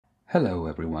Hello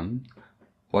everyone,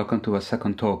 welcome to a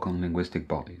second talk on linguistic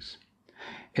bodies.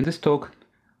 In this talk,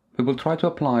 we will try to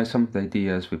apply some of the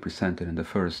ideas we presented in the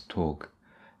first talk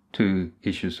to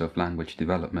issues of language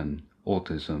development,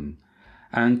 autism,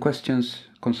 and questions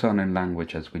concerning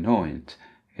language as we know it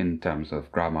in terms of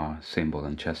grammar, symbol,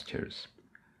 and gestures.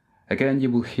 Again,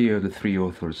 you will hear the three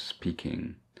authors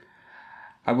speaking.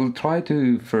 I will try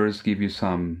to first give you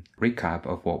some recap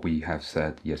of what we have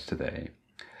said yesterday.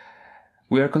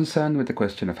 We are concerned with the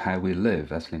question of how we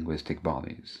live as linguistic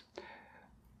bodies.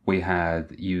 We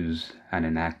had used an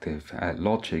enactive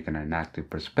logic and an enactive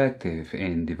perspective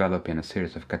in developing a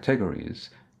series of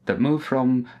categories that move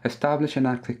from established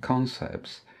enactive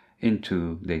concepts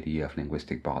into the idea of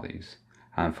linguistic bodies.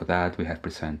 And for that we have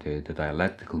presented the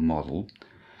dialectical model,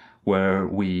 where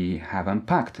we have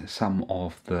unpacked some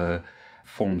of the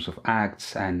forms of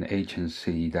acts and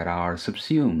agency that are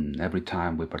subsumed every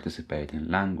time we participate in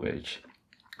language,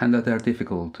 and that they are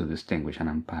difficult to distinguish and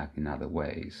unpack in other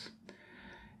ways.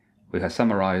 We have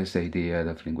summarized the idea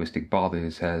of linguistic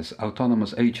bodies as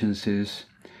autonomous agencies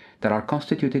that are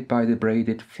constituted by the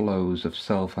braided flows of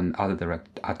self and other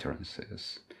direct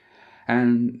utterances,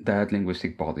 and that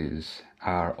linguistic bodies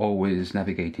are always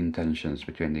navigating tensions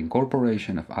between the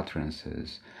incorporation of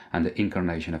utterances and the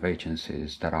incarnation of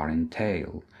agencies that are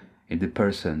entailed in the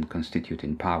person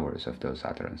constituting powers of those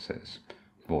utterances,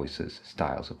 voices,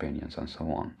 styles, opinions, and so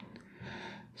on.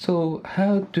 So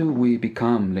how do we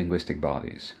become linguistic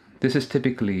bodies? This is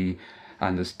typically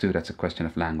understood as a question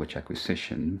of language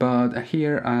acquisition, but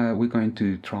here we're going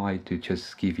to try to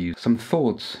just give you some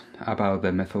thoughts about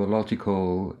the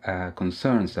methodological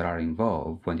concerns that are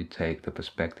involved when you take the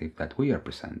perspective that we are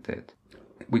presented.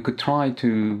 We could try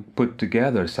to put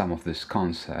together some of these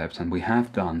concepts, and we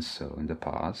have done so in the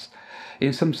past,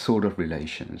 in some sort of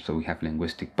relation. So we have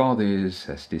linguistic bodies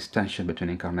as this tension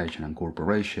between incarnation and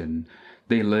corporation.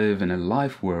 They live in a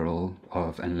life world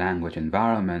and language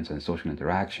environments and social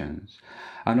interactions,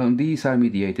 and these are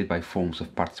mediated by forms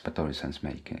of participatory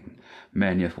sense-making,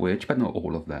 many of which, but not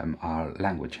all of them, are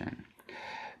languaging.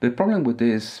 The problem with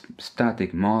this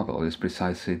static model is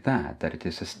precisely that it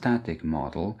is a static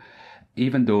model.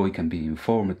 Even though it can be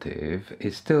informative,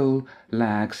 it still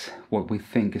lacks what we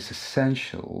think is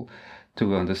essential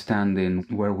to understanding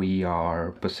where we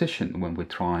are positioned when we're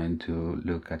trying to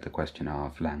look at the question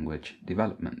of language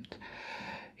development.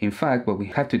 In fact, what we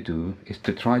have to do is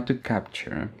to try to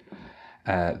capture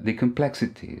the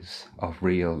complexities of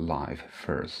real life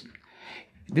first.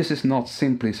 This is not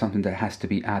simply something that has to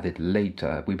be added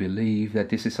later. We believe that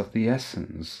this is of the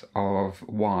essence of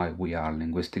why we are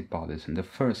linguistic bodies in the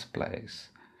first place.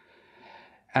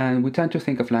 And we tend to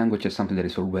think of language as something that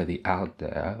is already out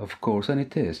there, of course, and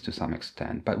it is to some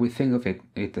extent, but we think of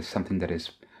it as something that is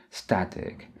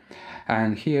static.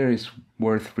 And here is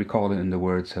worth recalling in the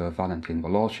words of Valentin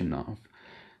Voloshinov,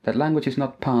 that language is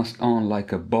not passed on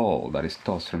like a ball that is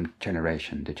tossed from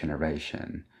generation to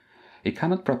generation. It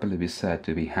cannot properly be said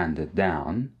to be handed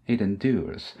down. It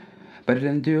endures, but it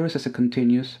endures as a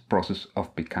continuous process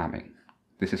of becoming.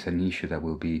 This is an issue that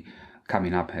will be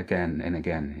coming up again and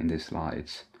again in these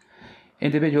slides.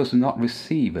 Individuals do not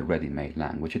receive a ready-made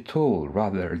language at all.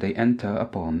 Rather, they enter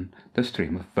upon the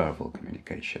stream of verbal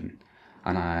communication.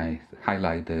 And I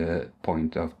highlight the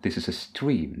point of this is a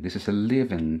stream. This is a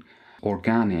living,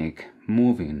 organic,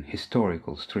 moving,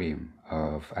 historical stream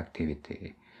of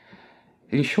activity.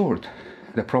 In short,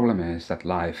 the problem is that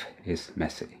life is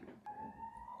messy.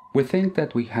 We think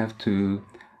that we have to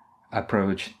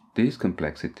approach this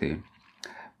complexity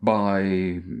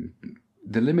by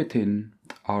delimiting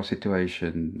our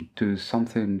situation to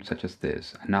something such as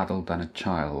this: an adult and a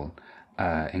child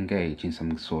engage in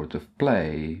some sort of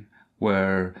play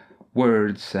where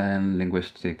words and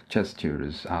linguistic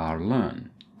gestures are learned.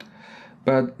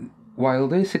 But while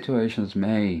these situations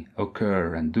may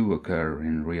occur and do occur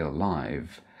in real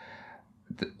life,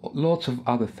 lots of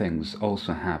other things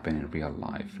also happen in real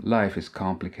life. Life is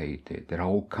complicated. There are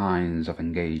all kinds of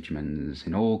engagements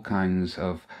in all kinds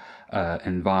of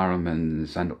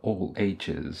environments and all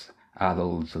ages.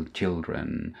 Adults and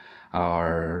children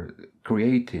are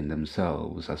creating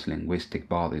themselves as linguistic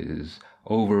bodies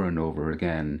over and over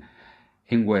again,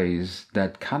 in ways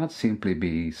that cannot simply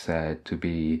be said to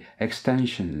be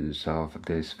extensions of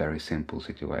this very simple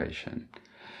situation.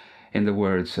 In the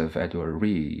words of Edward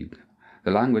Reed,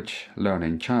 the language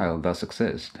learning child does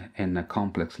exist in a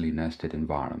complexly nested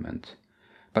environment.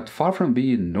 But far from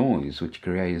being noise which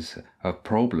creates a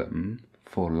problem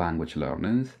for language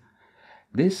learners,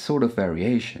 these sort of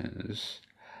variations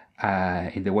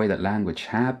in the way that language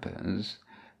happens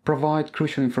provide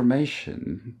crucial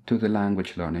information to the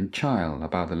language learning child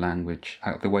about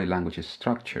the way language is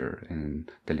structured in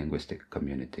the linguistic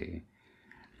community.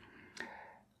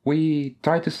 We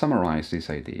try to summarize this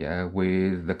idea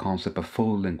with the concept of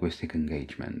full linguistic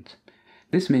engagement.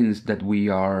 This means that we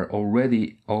are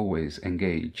already always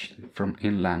engaged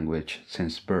in language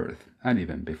since birth and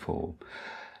even before.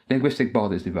 Linguistic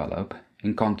bodies develop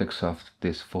in context of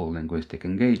this full linguistic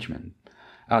engagement.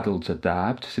 Adults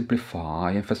adapt,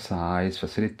 simplify, emphasize,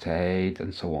 facilitate,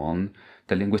 and so on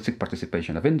the linguistic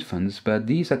participation of infants, but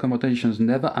these accommodations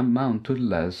never amount to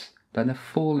less than a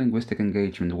full linguistic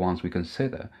engagement once we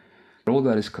consider all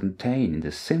that is contained in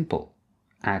the simple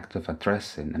act of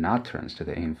addressing an utterance to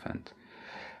the infant.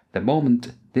 The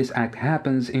moment this act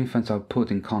happens, infants are put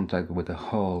in contact with the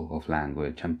whole of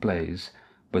language and placed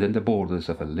within the borders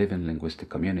of a living linguistic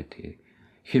community.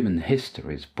 Human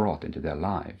history is brought into their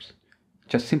lives.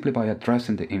 Just simply by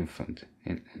addressing the infant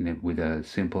with a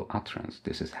simple utterance,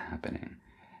 this is happening.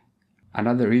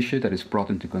 Another issue that is brought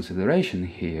into consideration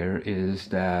here is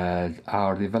that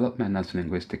our development as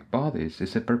linguistic bodies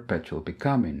is a perpetual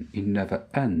becoming. It never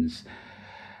ends.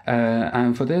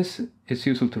 And for this, it's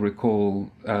useful to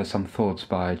recall some thoughts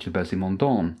by Gilbert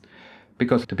Simondon,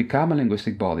 because to become a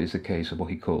linguistic body is a case of what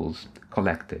he calls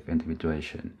collective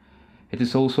individuation. It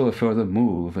is also a further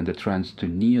move in the trends to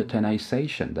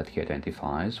neotenization that he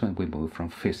identifies when we move from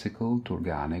physical to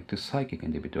organic to psychic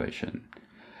individuation.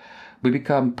 We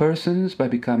become persons by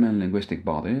becoming linguistic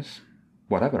bodies,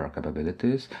 whatever our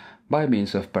capabilities, by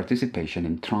means of participation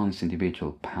in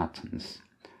trans-individual patterns.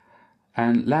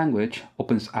 And language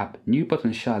opens up new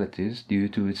potentialities due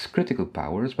to its critical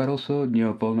powers, but also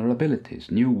new vulnerabilities,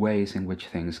 new ways in which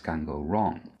things can go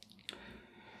wrong.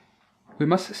 We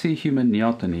must see human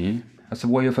neoteny as a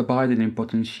way of abiding in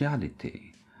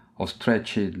potentiality, of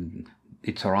stretching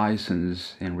its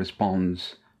horizons in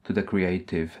response to the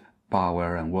creative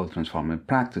power and world-transforming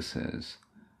practices,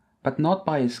 but not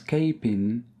by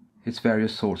escaping its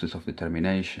various sources of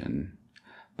determination,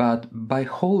 but by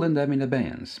holding them in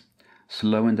abeyance,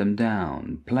 slowing them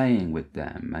down, playing with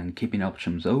them, and keeping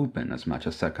options open as much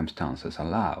as circumstances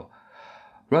allow.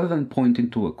 Rather than pointing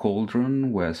to a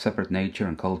cauldron where separate nature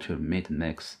and culture meet and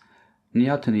mix,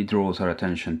 neoteny draws our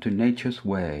attention to nature's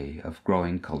way of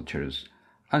growing cultures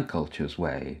and culture's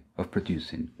way of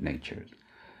producing nature.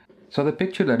 So the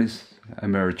picture that is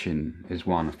emerging is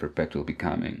one of perpetual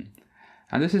becoming,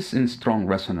 and this is in strong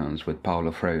resonance with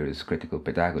Paulo Freire's critical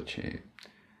pedagogy.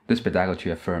 This pedagogy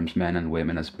affirms men and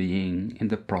women as being in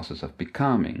the process of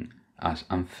becoming, as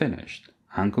unfinished,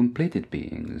 uncompleted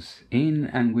beings, in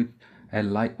and with a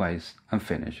likewise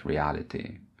unfinished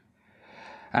reality.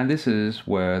 And this is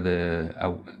where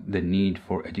the need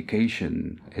for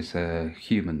education is a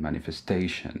human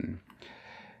manifestation.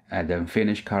 The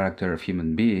unfinished character of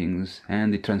human beings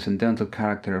and the transcendental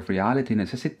character of reality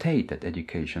necessitate that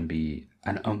education be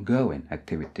an ongoing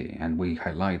activity. And we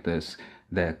highlight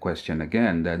the question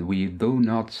again, that we do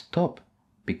not stop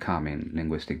becoming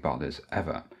linguistic bodies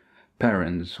ever.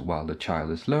 Parents, while the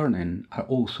child is learning, are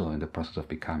also in the process of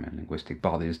becoming linguistic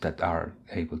bodies that are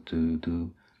able to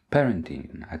do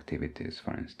parenting activities,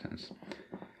 for instance.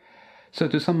 So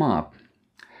to sum up,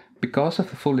 because of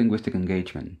the full linguistic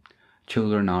engagement,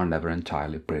 children are never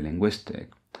entirely pre-linguistic.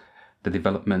 The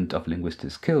development of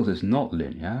linguistic skills is not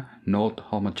linear, not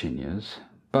homogeneous,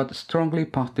 but strongly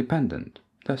path-dependent.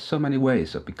 There are so many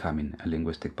ways of becoming a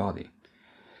linguistic body.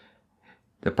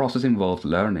 The process involves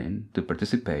learning to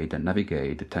participate and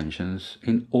navigate the tensions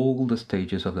in all the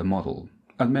stages of the model,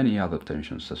 and many other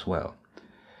tensions as well.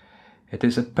 It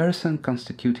is a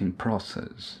person-constituting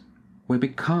process. We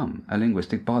become a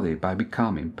linguistic body by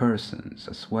becoming persons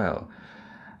as well.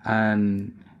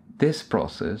 And this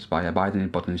process, by abiding in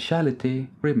potentiality,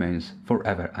 remains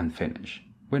forever unfinished.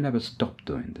 We never stop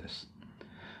doing this.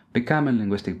 Becoming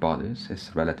linguistic bodies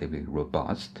is relatively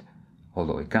robust,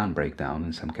 although it can break down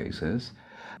in some cases,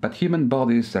 but human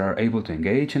bodies that are able to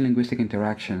engage in linguistic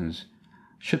interactions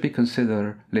should be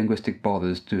considered linguistic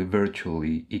bodies to a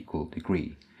virtually equal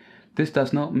degree. This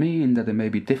does not mean that there may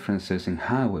be differences in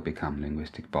how we become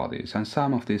linguistic bodies, and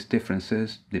some of these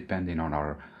differences, depending on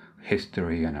our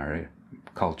history and our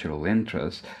cultural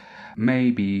interests,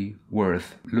 may be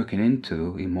worth looking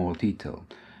into in more detail.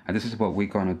 And this is what we're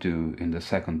going to do in the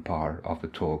second part of the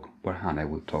talk, where Hannah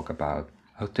will talk about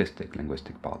autistic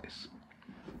linguistic bodies.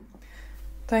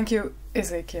 Thank you,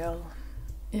 Ezekiel.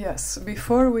 Yes,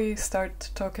 before we start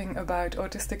talking about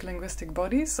autistic linguistic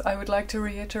bodies, I would like to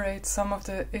reiterate some of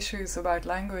the issues about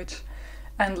language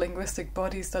and linguistic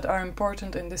bodies that are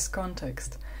important in this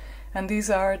context. and these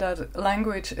are that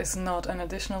language is not an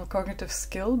additional cognitive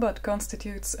skill but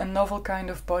constitutes a novel kind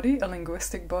of body, a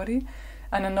linguistic body,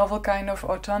 and a novel kind of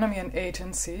autonomy and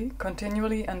agency,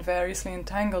 continually and variously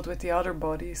entangled with the other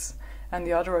bodies and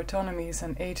the other autonomies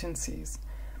and agencies.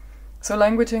 So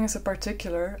languaging is a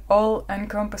particular,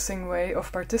 all-encompassing way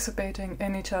of participating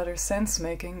in each other's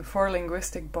sense-making for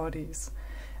linguistic bodies.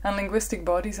 And linguistic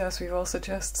bodies, as we've also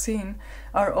just seen,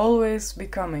 are always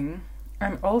becoming.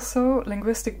 And also,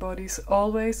 linguistic bodies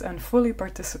always and fully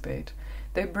participate.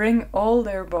 They bring all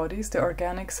their bodies, the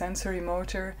organic, sensory,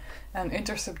 motor, and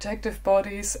intersubjective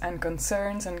bodies and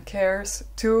concerns and cares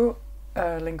to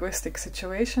a linguistic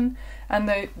situation, and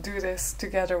they do this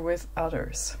together with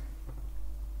others.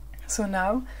 So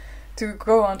now, to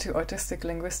go on to autistic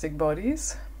linguistic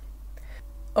bodies.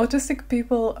 Autistic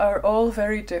people are all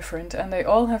very different, and they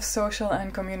all have social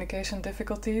and communication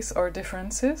difficulties or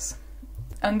differences.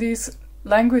 And these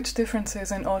language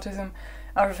differences in autism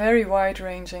are very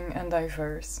wide-ranging and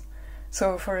diverse.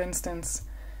 So, for instance,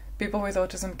 people with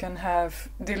autism can have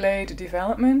delayed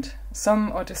development,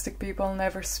 some autistic people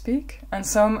never speak, and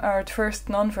some are at first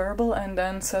non-verbal and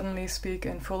then suddenly speak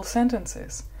in full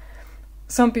sentences.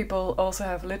 Some people also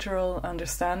have literal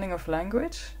understanding of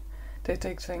language. They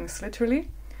take things literally.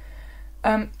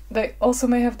 They also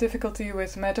may have difficulty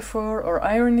with metaphor or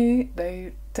irony.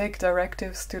 They take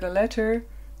directives to the letter.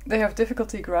 They have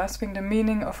difficulty grasping the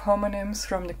meaning of homonyms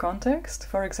from the context,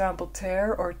 for example,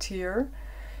 tear or tear.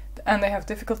 And they have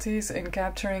difficulties in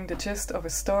capturing the gist of a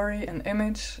story, an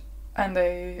image. And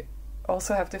they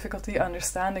also have difficulty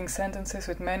understanding sentences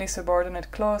with many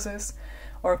subordinate clauses,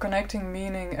 or connecting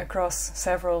meaning across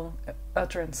several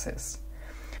utterances.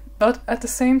 But at the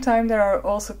same time, there are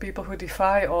also people who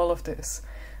defy all of this.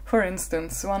 For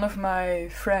instance, one of my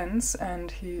friends, and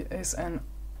he is an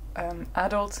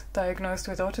adult diagnosed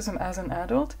with autism as an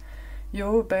adult,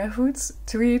 Jo Berghouts,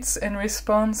 tweets in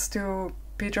response to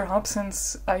Peter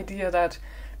Hobson's idea that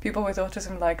people with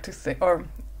autism like to think, or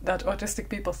that autistic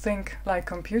people think like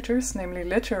computers, namely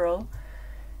literal.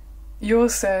 Jo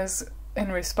says, in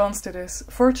response to this,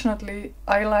 fortunately,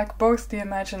 I lack both the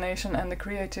imagination and the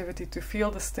creativity to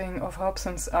feel the sting of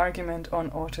Hobson's argument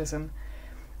on autism,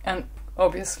 and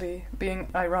obviously being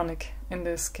ironic in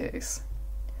this case.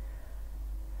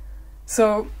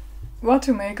 So, what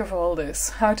to make of all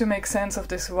this? How to make sense of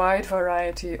this wide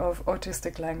variety of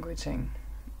autistic languaging?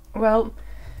 Well,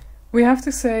 we have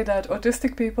to say that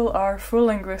autistic people are full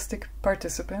linguistic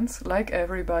participants, like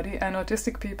everybody, and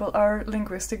autistic people are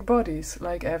linguistic bodies,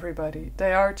 like everybody.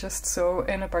 They are just so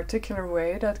in a particular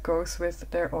way that goes with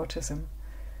their autism.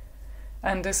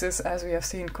 And this is, as we have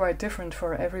seen, quite different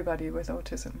for everybody with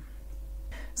autism.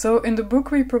 So in the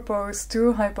book we propose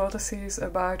two hypotheses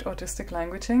about autistic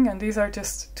languaging, and these are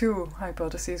just two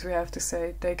hypotheses, we have to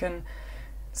say. They can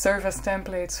serve as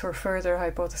templates for further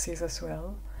hypotheses as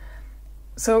well.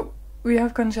 So we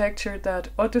have conjectured that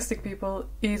autistic people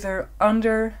either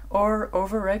under or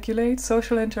over-regulate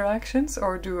social interactions,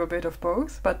 or do a bit of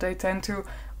both, but they tend to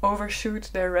overshoot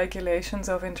their regulations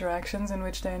of interactions in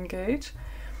which they engage,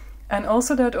 and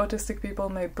also that autistic people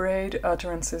may braid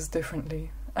utterances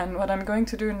differently. And what I'm going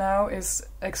to do now is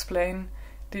explain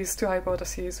these two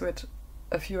hypotheses with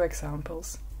a few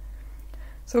examples.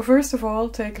 So first of all,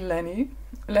 take Lenny.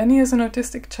 Lenny is an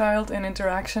autistic child in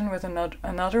interaction with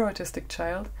another autistic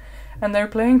child, and they're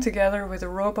playing together with a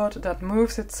robot that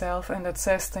moves itself and that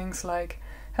says things like,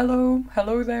 "Hello,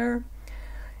 hello there."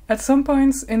 At some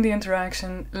points in the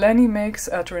interaction, Lenny makes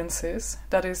utterances,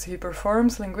 that is, he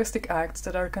performs linguistic acts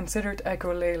that are considered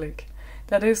echolalic.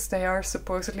 That is, they are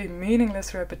supposedly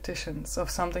meaningless repetitions of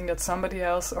something that somebody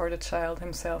else or the child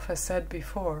himself has said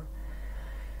before.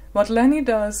 What Lenny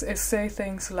does is say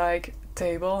things like,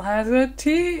 "Table has a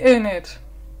T in it."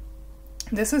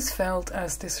 This is felt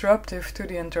as disruptive to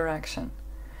the interaction.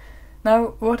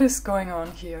 Now, what is going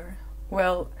on here?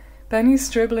 Well, Penny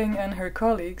Stribling and her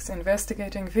colleagues,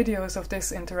 investigating videos of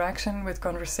this interaction with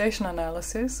conversation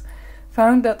analysis,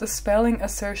 found that the spelling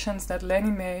assertions that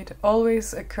Lenny made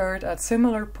always occurred at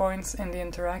similar points in the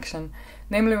interaction,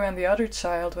 namely when the other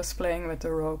child was playing with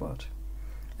the robot.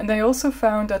 And they also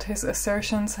found that his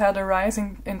assertions had a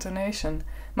rising intonation,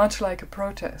 much like a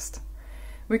protest.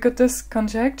 We could thus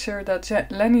conjecture that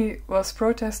Lenny was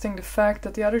protesting the fact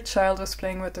that the other child was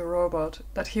playing with the robot,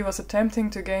 that he was attempting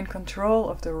to gain control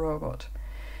of the robot.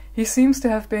 He seems to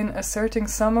have been asserting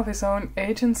some of his own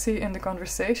agency in the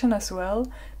conversation as well,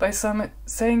 by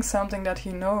saying something that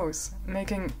he knows,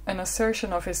 making an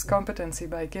assertion of his competency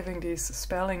by giving these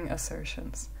spelling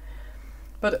assertions.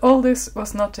 But all this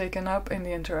was not taken up in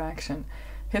the interaction.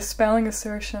 His spelling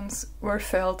assertions were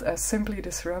felt as simply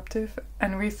disruptive,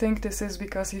 and we think this is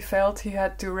because he felt he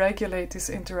had to regulate this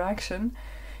interaction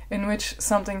in which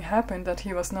something happened that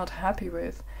he was not happy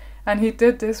with, and he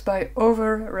did this by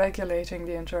over-regulating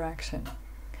the interaction.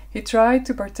 He tried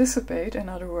to participate, in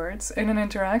other words, in an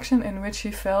interaction in which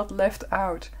he felt left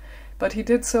out, but he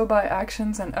did so by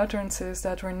actions and utterances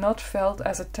that were not felt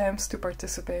as attempts to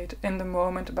participate in the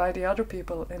moment by the other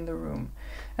people in the room.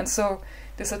 And so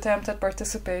this attempt at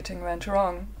participating went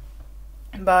wrong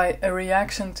by a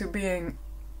reaction to being,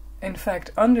 in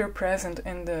fact, under-present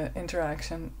in the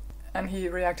interaction, and he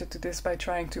reacted to this by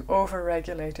trying to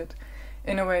over-regulate it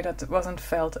in a way that wasn't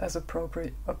felt as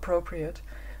appropriate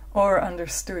or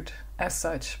understood as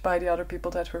such by the other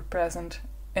people that were present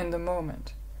in the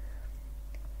moment.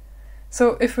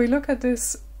 So if we look at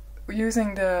this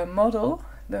using the model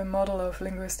of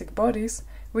linguistic bodies,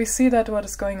 we see that what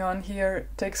is going on here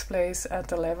takes place at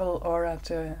the level or at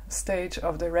the stage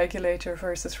of the regulator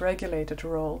versus regulated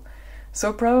role.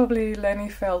 So probably Lenny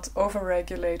felt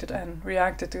over-regulated and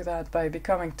reacted to that by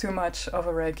becoming too much of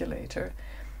a regulator,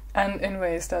 and in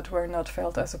ways that were not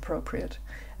felt as appropriate.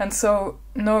 And so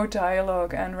no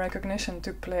dialogue and recognition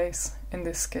took place in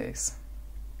this case.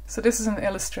 So this is an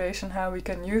illustration how we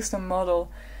can use the model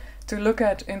to look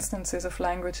at instances of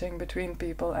languaging between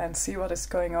people and see what is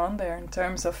going on there in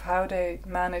terms of how they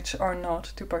manage or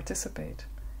not to participate.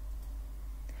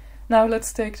 Now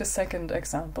let's take the second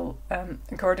example,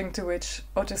 according to which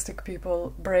autistic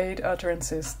people braid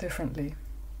utterances differently.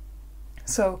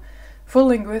 So, full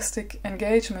linguistic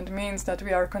engagement means that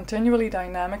we are continually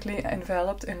dynamically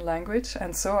enveloped in language,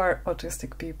 and so are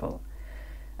autistic people.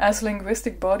 As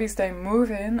linguistic bodies, they move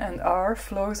in and are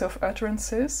flows of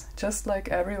utterances, just like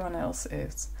everyone else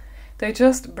is. They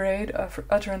just braid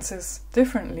utterances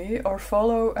differently or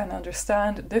follow and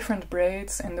understand different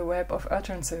braids in the web of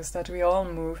utterances that we all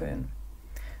move in.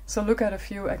 So look at a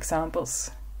few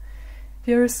examples.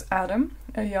 Here is Adam,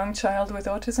 a young child with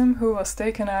autism who was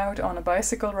taken out on a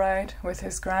bicycle ride with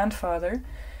his grandfather,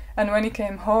 and when he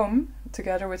came home,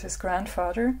 together with his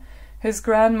grandmother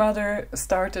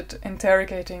started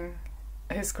interrogating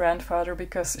his grandfather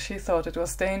because she thought it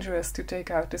was dangerous to take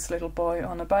out this little boy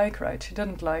on a bike ride. She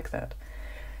didn't like that.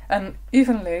 And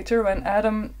even later, when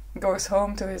Adam goes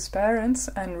home to his parents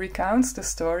and recounts the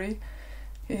story,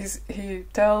 he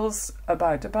tells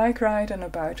about the bike ride and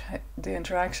about the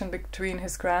interaction between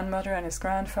his grandmother and his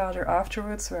grandfather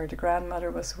afterwards, where the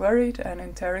grandmother was worried and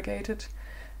interrogated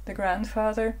the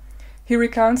grandfather. He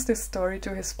recounts this story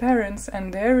to his parents,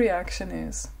 and their reaction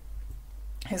is,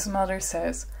 his mother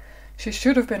says, "She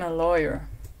should have been a lawyer.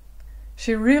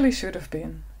 She really should have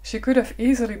been. She could have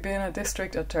easily been a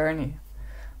district attorney.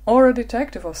 Or a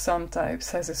detective of some type,"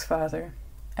 says his father.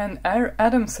 And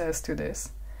Adam says to this,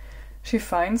 "She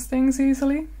finds things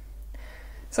easily."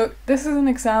 So this is an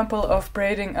example of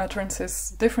braiding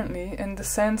utterances differently in the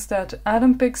sense that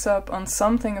Adam picks up on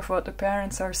something of what the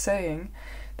parents are saying.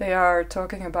 They are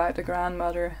talking about the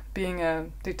grandmother being a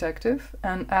detective,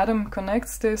 and Adam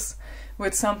connects this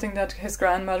with something that his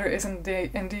grandmother is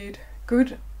indeed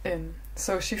good in.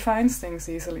 So she finds things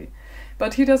easily.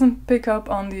 But he doesn't pick up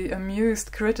on the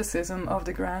amused criticism of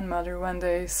the grandmother when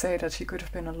they say that she could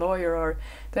have been a lawyer, or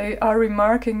they are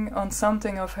remarking on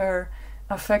something of her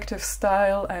affective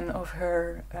style and of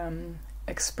her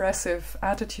expressive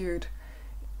attitude,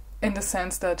 in the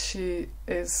sense that she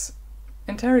is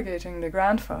interrogating the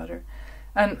grandfather.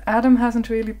 And Adam hasn't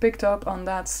really picked up on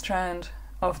that strand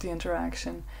of the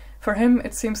interaction. For him,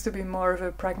 it seems to be more of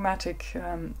a pragmatic,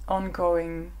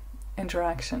 ongoing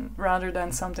interaction, rather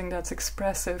than something that's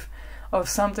expressive of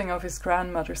something of his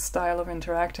grandmother's style of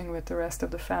interacting with the rest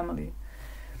of the family.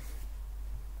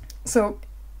 So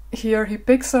here he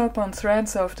picks up on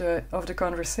threads of the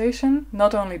conversation,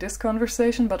 not only this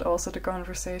conversation, but also the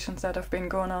conversations that have been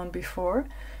going on before,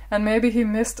 and maybe he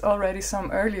missed already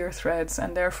some earlier threads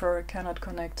and therefore cannot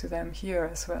connect to them here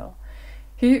as well.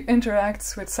 He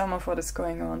interacts with some of what is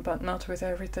going on, but not with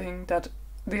everything that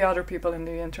the other people in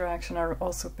the interaction are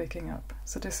also picking up.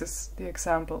 So this is the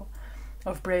example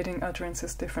of braiding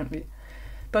utterances differently.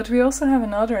 But we also have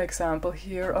another example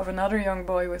here of another young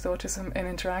boy with autism in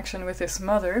interaction with his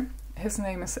mother. His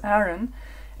name is Aaron,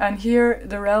 and here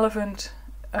the relevant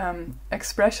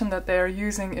expression that they are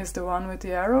using is the one with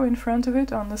the arrow in front of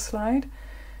it on the slide.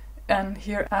 And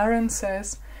here Aaron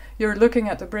says, "You're looking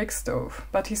at the brick stove,"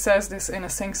 but he says this in a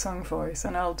sing-song voice,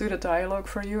 and I'll do the dialogue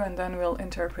for you and then we'll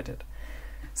interpret it.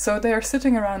 So they are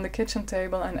sitting around the kitchen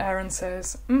table and Aaron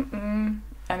says, "Mm-mm,"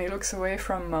 and he looks away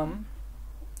from Mum.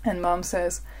 And Mom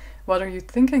says, "What are you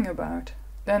thinking about?"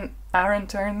 Then Aaron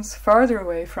turns farther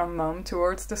away from Mom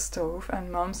towards the stove,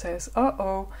 and Mom says,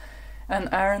 "Uh-oh." And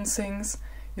Aaron sings,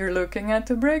 "You're looking at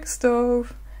the brick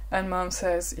stove." And Mom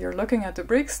says, "You're looking at the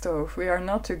brick stove. We are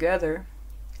not together."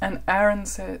 And Aaron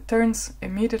turns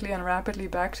immediately and rapidly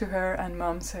back to her, and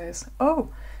Mom says,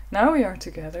 "Oh, now we are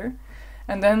together."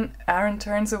 And then Aaron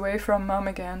turns away from Mom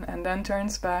again, and then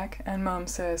turns back, and Mom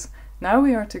says, "Now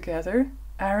we are together."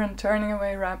 Aaron turning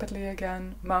away rapidly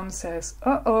again. Mom says,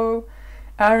 "Uh-oh."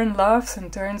 Aaron laughs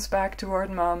and turns back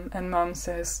toward Mom, and Mom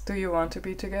says, "Do you want to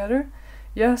be together?"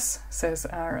 "Yes," says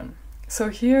Aaron. So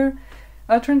here,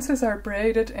 utterances are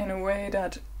braided in a way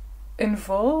that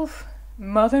involve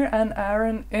Mother and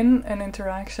Aaron in an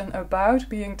interaction about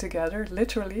being together.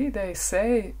 Literally,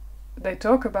 they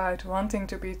talk about wanting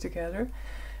to be together,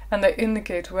 and they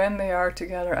indicate when they are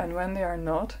together and when they are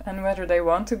not, and whether they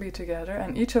want to be together,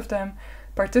 and each of them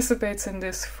participates in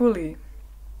this fully.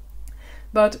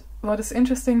 But what is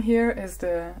interesting here is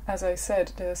as I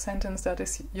said, the sentence that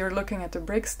is, "You're looking at the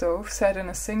brick stove," said in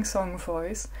a sing-song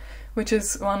voice, which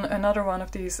is another one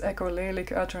of these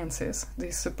echolalic utterances,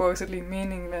 these supposedly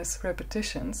meaningless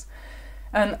repetitions.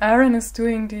 And Aaron is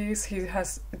doing these.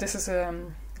 This is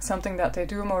something that they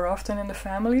do more often in the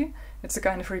family. It's a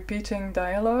kind of repeating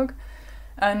dialogue,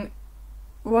 and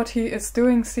what he is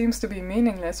doing seems to be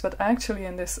meaningless, but actually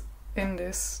in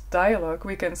this dialogue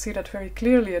we can see that very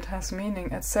clearly it has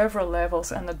meaning at several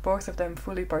levels, and that both of them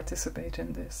fully participate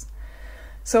in this.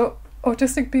 So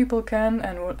autistic people can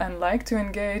and like to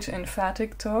engage in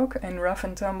emphatic talk, in rough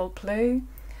and tumble play,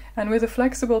 and with a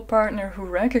flexible partner who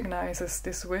recognizes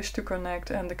this wish to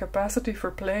connect and the capacity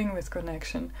for playing with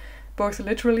connection, both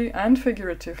literally and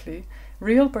figuratively,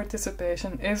 real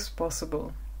participation is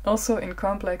possible, also in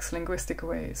complex linguistic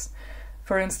ways.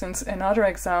 For instance, in other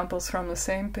examples from the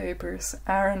same papers,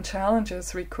 Aaron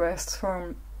challenges requests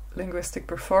for linguistic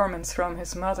performance from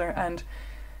his mother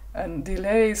and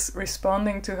delays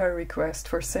responding to her request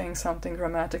for saying something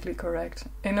grammatically correct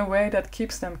in a way that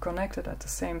keeps them connected at the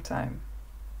same time.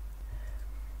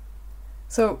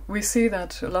 So we see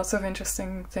that lots of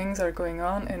interesting things are going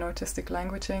on in autistic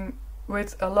languaging,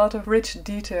 with a lot of rich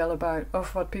detail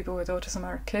of what people with autism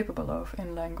are capable of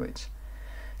in language.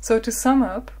 So to sum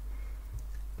up,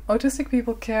 autistic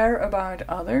people care about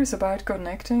others, about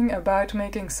connecting, about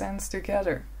making sense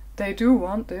together. They do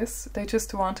want this, they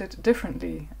just want it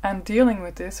differently, and dealing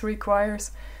with this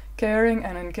requires caring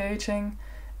and engaging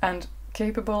and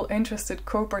capable, interested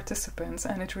co-participants,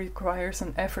 and it requires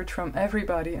an effort from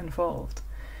everybody involved.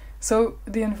 So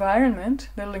the environment,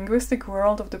 the linguistic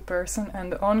world of the person,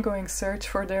 and the ongoing search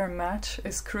for their match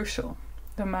is crucial,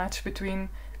 the match between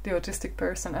the autistic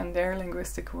person and their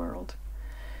linguistic world.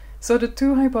 So the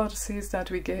two hypotheses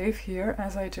that we gave here,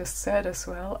 as I just said as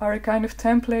well, are a kind of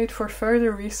template for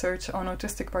further research on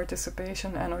autistic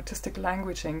participation and autistic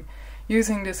languaging,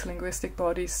 using this linguistic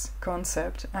bodies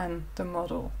concept and the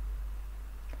model.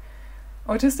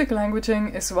 Autistic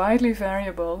languaging is widely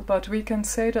variable, but we can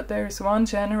say that there is one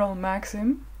general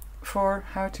maxim for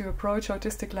how to approach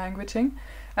autistic languaging,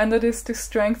 and that is to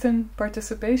strengthen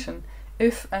participation,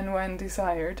 if and when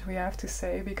desired, we have to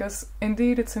say, because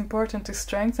indeed it's important to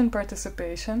strengthen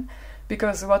participation,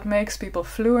 because what makes people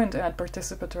fluent at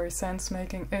participatory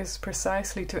sense-making is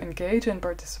precisely to engage in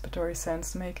participatory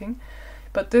sense-making,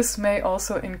 but this may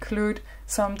also include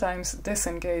sometimes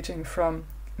disengaging from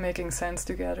making sense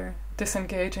together,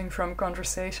 disengaging from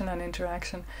conversation and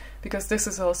interaction, because this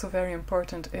is also very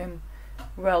important in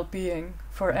well-being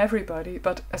for everybody,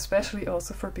 but especially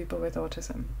also for people with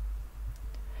autism.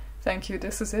 Thank you.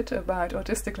 This is it about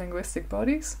autistic linguistic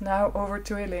bodies. Now over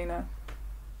to Elena.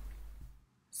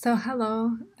 So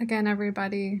hello again,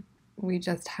 everybody. We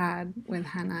just had with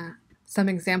Hannah some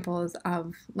examples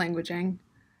of languaging,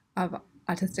 of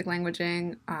autistic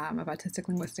languaging, of autistic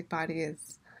linguistic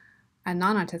bodies, and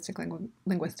non-autistic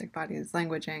linguistic bodies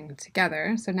languaging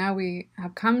together. So now we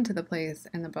have come to the place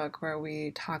in the book where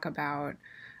we talk about,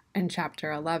 in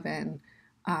chapter 11,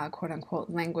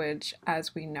 quote-unquote, language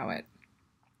as we know it.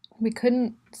 We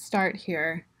couldn't start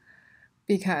here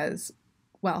because,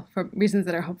 well, for reasons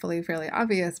that are hopefully fairly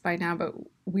obvious by now, but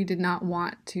we did not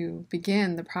want to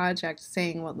begin the project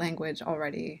saying what language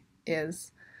already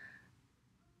is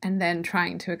and then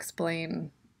trying to explain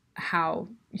how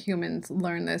humans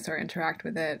learn this or interact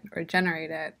with it or generate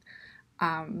it.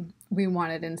 We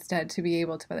wanted instead to be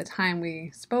able to, by the time we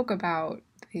spoke about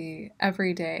the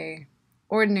everyday,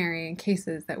 ordinary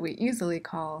cases that we easily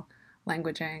call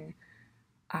languaging,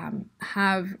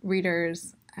 have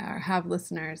readers or have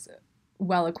listeners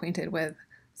well acquainted with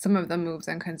some of the moves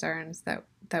and concerns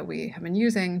that we have been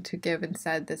using to give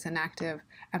instead this inactive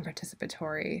and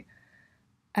participatory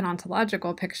an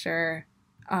ontological picture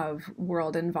of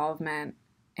world involvement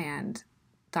and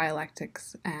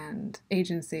dialectics and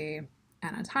agency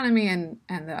and autonomy and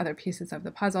the other pieces of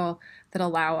the puzzle that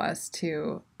allow us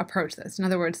to approach this. In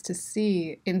other words, to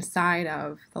see inside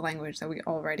of the language that we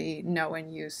already know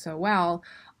and use so well,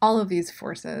 all of these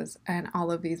forces and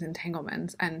all of these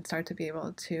entanglements, and start to be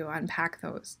able to unpack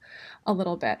those a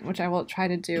little bit, which I will try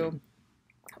to do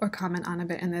or comment on a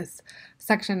bit in this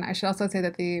section. I should also say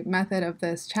that the method of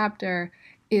this chapter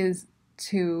is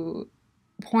to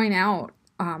point out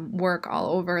work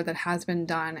all over that has been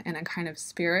done in a kind of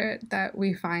spirit that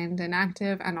we find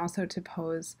inactive, and also to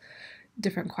pose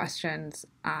different questions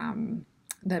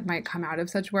that might come out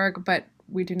of such work, but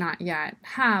we do not yet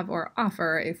have or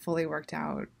offer a fully worked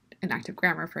out enactive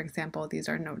grammar, for example. These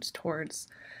are notes towards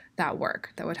that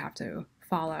work that would have to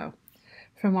follow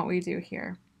from what we do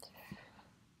here.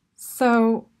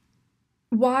 So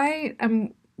why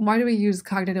do we use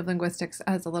cognitive linguistics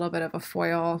as a little bit of a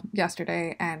foil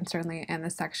yesterday, and certainly in the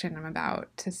section I'm about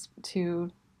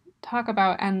to talk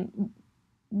about? And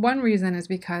one reason is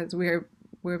because we're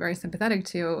very sympathetic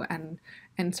to, and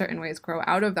in certain ways grow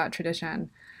out of that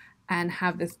tradition, and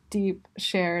have this deep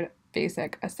shared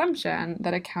basic assumption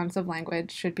that accounts of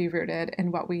language should be rooted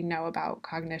in what we know about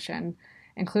cognition,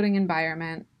 including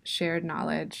environment, shared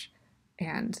knowledge,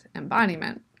 and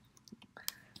embodiment.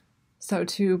 So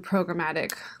two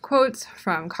programmatic quotes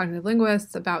from cognitive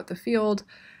linguists about the field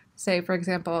say, for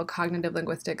example, cognitive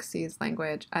linguistics sees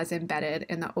language as embedded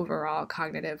in the overall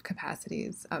cognitive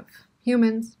capacities of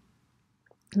humans,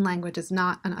 and language is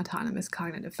not an autonomous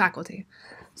cognitive faculty.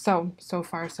 So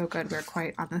far, so good. We're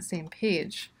quite on the same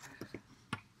page.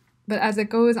 But as it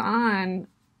goes on,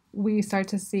 we start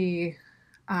to see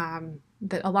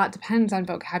that a lot depends on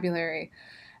vocabulary.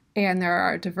 And there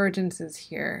are divergences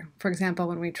here. For example,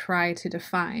 when we try to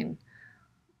define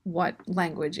what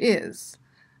language is,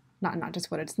 not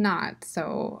just what it's not.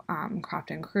 So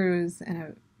Croft and Cruz, in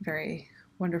a very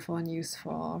wonderful and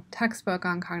useful textbook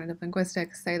on cognitive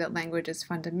linguistics, say that language is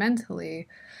fundamentally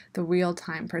the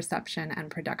real-time perception and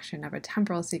production of a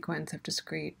temporal sequence of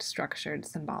discrete, structured,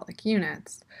 symbolic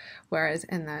units. Whereas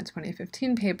in the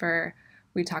 2015 paper,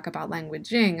 we talk about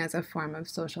languaging as a form of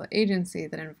social agency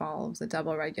that involves a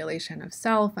double regulation of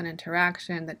self and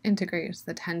interaction that integrates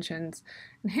the tensions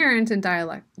inherent in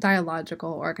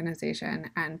dialogical organization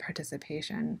and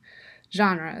participation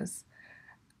genres.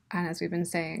 And as we've been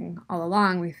saying all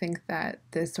along, we think that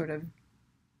this sort of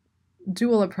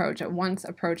dual approach, at once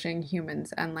approaching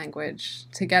humans and language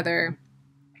together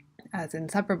as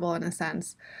inseparable in a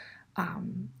sense,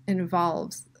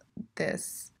 involves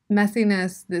this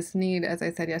messiness, this need, as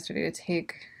I said yesterday, to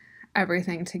take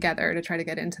everything together to try to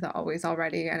get into the always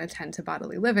already and attend to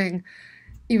bodily living,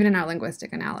 even in our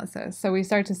linguistic analysis. So we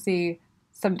start to see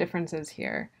some differences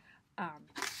here.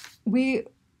 We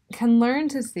can learn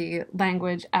to see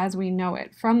language as we know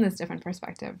it from this different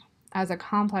perspective, as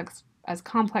complex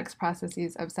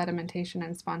processes of sedimentation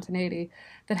and spontaneity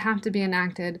that have to be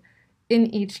enacted in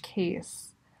each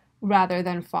case rather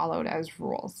than followed as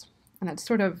rules. And that's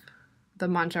sort of the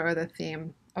mantra or the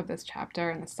theme of this chapter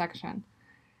and this section.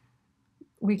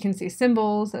 We can see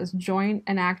symbols as joint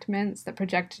enactments that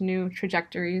project new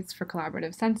trajectories for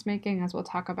collaborative sense-making, as we'll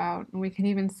talk about. And we can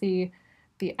even see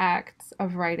the acts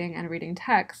of writing and reading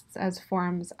texts as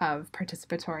forms of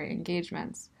participatory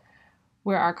engagements,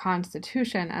 where our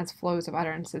constitution as flows of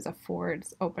utterances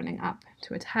affords opening up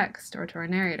to a text or to our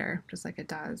narrator, just like it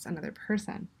does another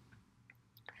person.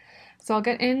 So I'll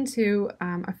get into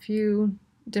a few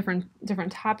different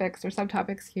topics or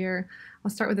subtopics here.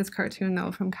 I'll start with this cartoon,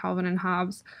 though, from Calvin and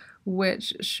Hobbes,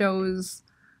 which shows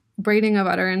braiding of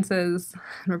utterances,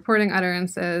 reporting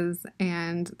utterances,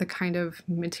 and the kind of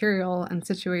material and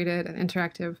situated and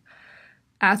interactive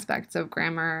aspects of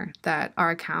grammar that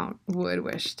our account would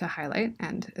wish to highlight,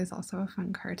 and is also a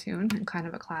fun cartoon and kind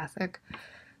of a classic.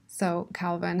 So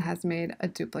Calvin has made a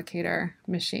duplicator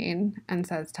machine and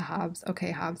says to Hobbes,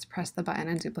 "Okay, Hobbes, press the button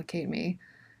and duplicate me."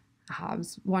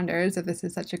 Hobbes wonders if this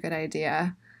is such a good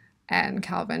idea, and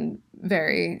Calvin,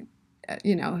 very,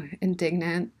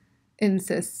 indignant,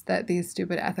 insists that these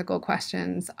stupid ethical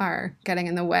questions are getting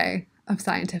in the way of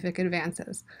scientific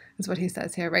advances, is what he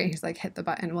says here, right? He's like, "Hit the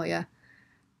button, will ya?"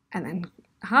 And then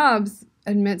Hobbes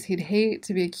admits he'd hate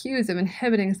to be accused of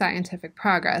inhibiting scientific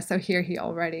progress, so here he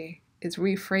already is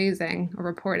rephrasing or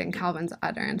reporting Calvin's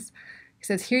utterance. He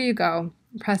says, "Here you go,"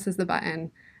 presses the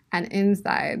button, and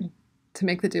inside, to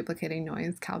make the duplicating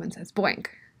noise, Calvin says, "Boink."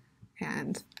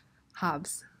 And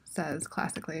Hobbes says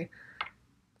classically,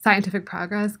 "Scientific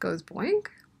progress goes boink,"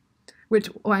 which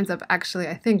winds up actually,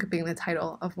 I think, being the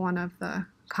title of one of the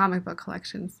comic book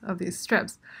collections of these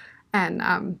strips.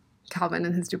 And Calvin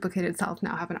and his duplicated self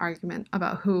now have an argument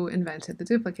about who invented the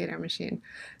duplicator machine.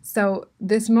 So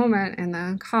this moment in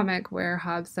the comic where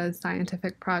Hobbes says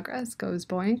scientific progress goes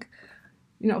boink,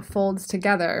 folds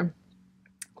together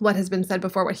what has been said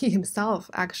before, what he himself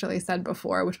actually said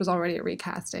before, which was already a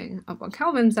recasting of what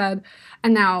Calvin said,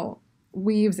 and now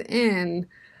weaves in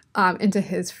into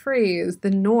his phrase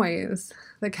the noise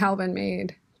that Calvin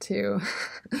made to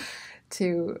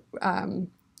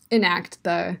enact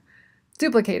the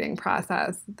duplicating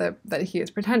process that he is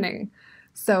pretending.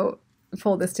 So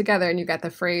fold this together and you get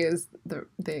the phrase,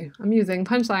 the amusing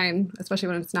punchline, especially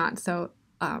when it's not so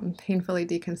painfully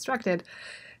deconstructed,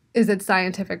 is that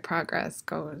scientific progress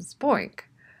goes boink.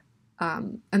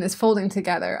 And this folding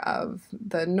together of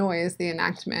the noise, the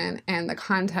enactment, and the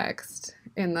context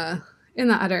in the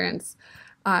utterance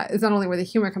is not only where the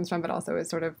humor comes from, but also is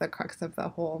sort of the crux of the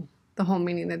whole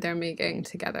meaning that they're making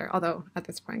together. Although at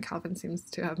this point, Calvin seems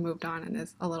to have moved on and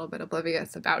is a little bit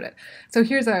oblivious about it. So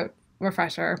here's a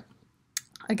refresher,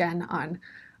 again, on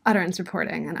utterance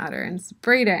reporting and utterance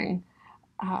braiding,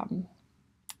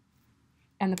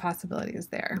 and the possibilities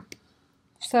there.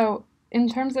 So in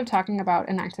terms of talking about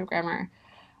enactive grammar,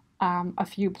 a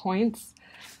few points.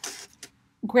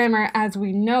 Grammar as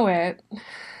we know it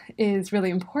is really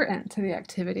important to the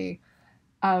activity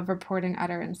of reporting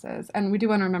utterances. And we do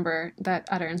want to remember that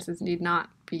utterances need not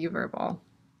be verbal,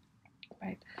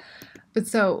 right? But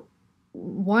so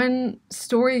one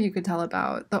story you could tell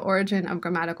about the origin of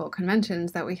grammatical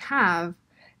conventions that we have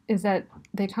is that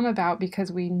they come about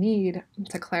because we need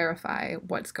to clarify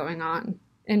what's going on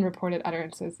in reported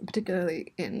utterances,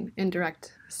 particularly in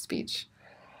indirect speech.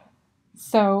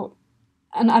 So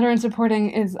an utterance reporting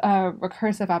is a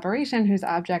recursive operation whose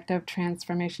object of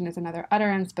transformation is another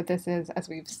utterance, but this is, as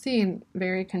we've seen,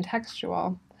 very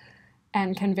contextual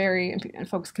and can vary, and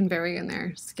folks can vary in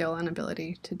their skill and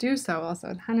ability to do so, also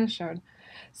as Hannah showed.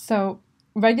 So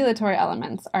regulatory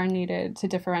elements are needed to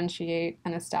differentiate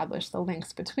and establish the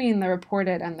links between the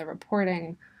reported and the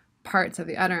reporting parts of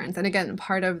the utterance. And again,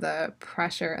 part of the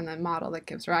pressure and the model that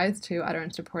gives rise to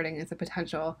utterance reporting is a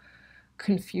potential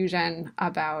confusion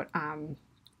about,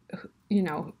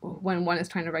 when one is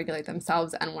trying to regulate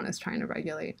themselves and one is trying to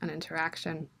regulate an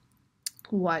interaction,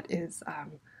 what's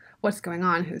going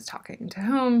on, who's talking to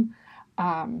whom,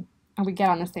 and we get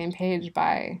on the same page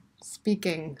by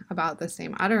speaking about the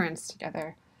same utterance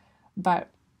together, but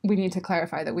we need to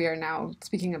clarify that we are now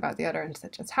speaking about the utterance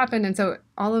that just happened. And so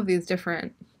all of these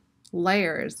different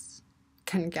layers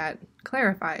can get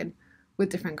clarified with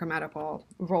different grammatical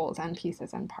roles and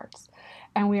pieces and parts.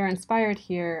 And we are inspired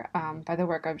here by the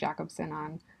work of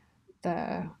Jacobson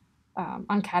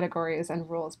on categories and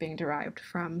rules being derived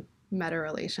from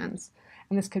meta-relations.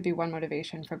 And this could be one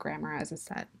motivation for grammar as a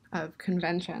set of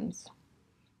conventions.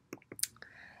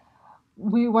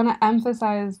 We want to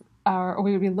emphasize, or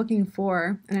we would be looking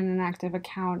for in an enactive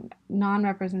account,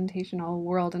 non-representational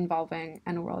world-involving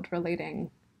and world-relating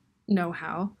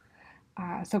know-how.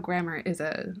 So grammar is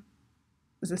a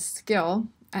skill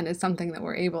and is something that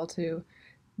we're able to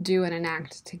do and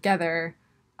enact together,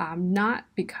 not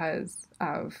because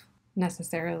of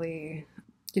necessarily,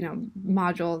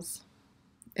 modules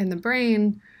in the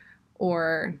brain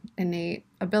or innate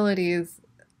abilities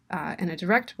in a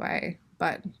direct way,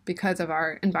 but because of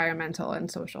our environmental and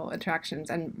social interactions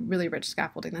and really rich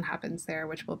scaffolding that happens there,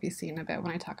 which will be seen a bit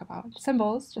when I talk about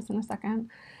symbols just in a second.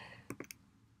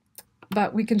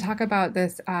 But we can talk about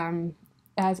this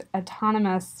as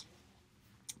autonomous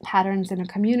patterns in a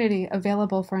community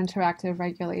available for interactive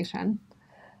regulation.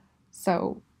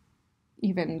 So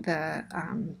even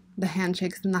the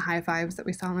handshakes and the high fives that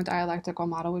we saw in the dialectical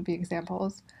model would be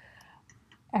examples.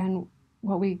 And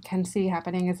what we can see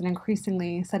happening is an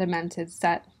increasingly sedimented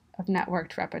set of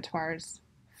networked repertoires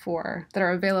that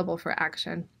are available for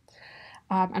action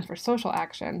and for social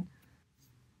action.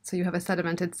 So you have a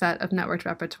sedimented set of networked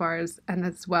repertoires and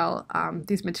as well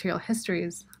these material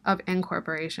histories of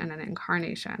incorporation and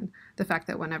incarnation. The fact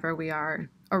that whenever we are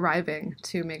arriving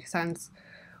to make sense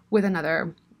with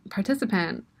another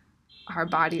participant, our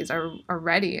bodies are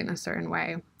ready in a certain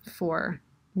way for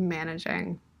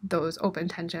managing those open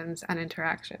tensions and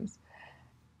interactions.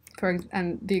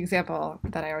 And the example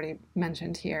that I already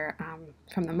mentioned here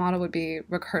from the model would be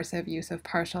recursive use of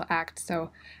partial acts, so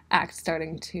acts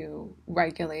starting to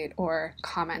regulate or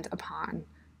comment upon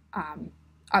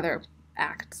other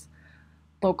acts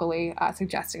locally,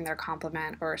 suggesting their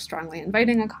complement or strongly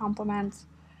inviting a complement.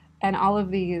 And all of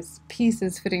these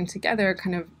pieces fitting together,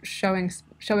 kind of showing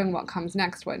what comes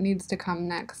next, what needs to come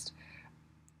next,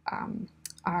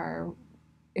 are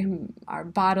our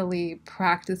bodily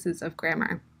practices of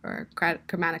grammar, or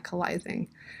grammaticalizing,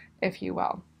 if you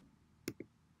will.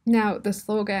 Now, the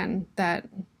slogan that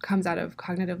comes out of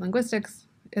cognitive linguistics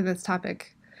in this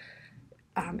topic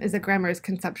is that grammar is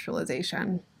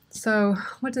conceptualization. So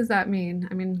what does that mean?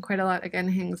 I mean, quite a lot, again,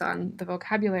 hangs on the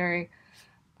vocabulary.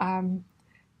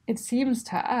 It seems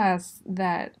to us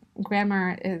that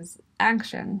grammar is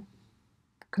action.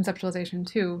 Conceptualization,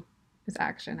 too, is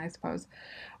action, I suppose,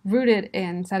 rooted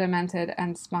in sedimented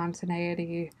and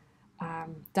spontaneity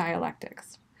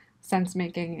dialectics.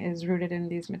 Sense-making is rooted in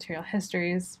these material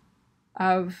histories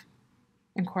of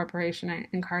incorporation and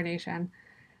incarnation,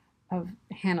 of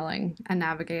handling and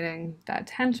navigating that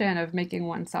tension of making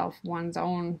oneself one's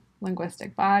own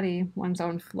linguistic body, one's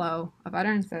own flow of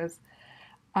utterances,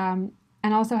 and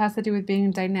also has to do with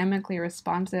being dynamically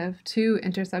responsive to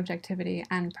intersubjectivity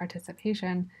and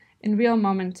participation in real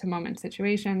moment-to-moment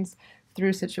situations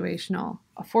through situational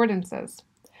affordances.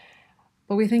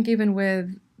 But we think even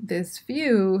with this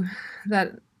view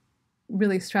that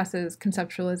really stresses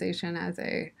conceptualization as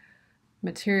a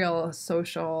material,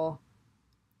 social,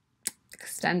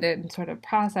 extended sort of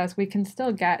process, we can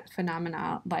still get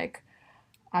phenomena like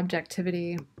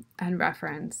objectivity and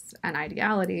reference and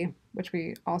ideality, which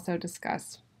we also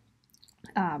discuss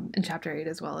in Chapter 8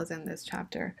 as well as in this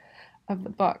chapter of the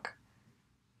book.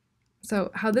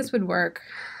 So how this would work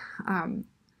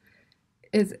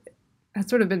has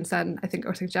sort of been said, I think,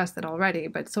 or suggested already,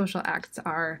 but social acts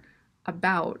are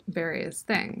about various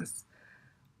things.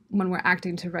 When we're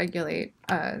acting to regulate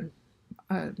a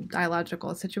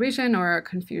dialogical situation or a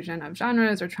confusion of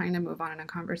genres or trying to move on in a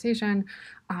conversation,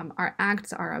 our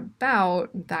acts are about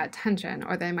that tension,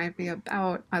 or they might be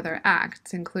about other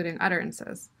acts, including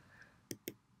utterances.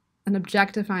 An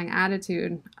objectifying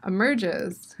attitude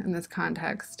emerges in this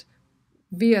context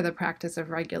via the practice of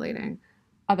regulating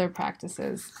other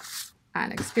practices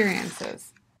and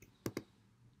experiences.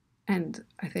 And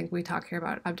I think we talk here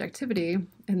about objectivity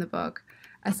in the book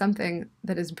as something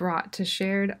that is brought to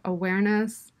shared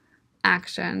awareness,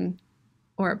 action,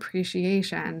 or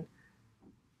appreciation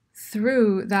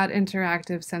through that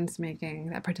interactive sense-making,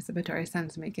 that participatory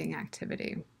sense-making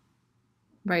activity,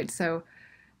 right? So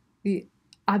the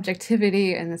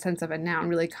objectivity in the sense of a noun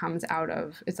really comes out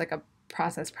of, it's like a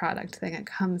process product thing. It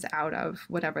comes out of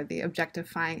whatever the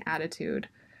objectifying attitude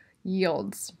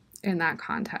yields in that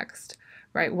context,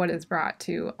 right? What is brought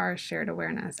to our shared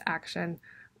awareness, action,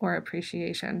 or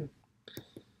appreciation.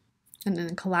 And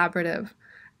then collaborative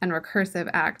and recursive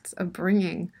acts of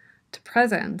bringing to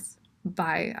presence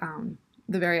by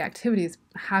the very activities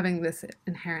having this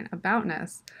inherent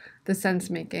aboutness, the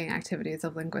sense-making activities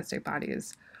of linguistic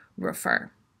bodies refer.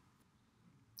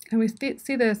 And we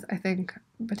see this, I think,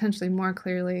 potentially more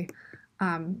clearly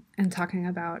in talking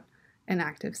about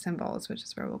inactive symbols, which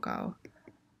is where we'll go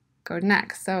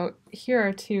next. So here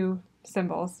are two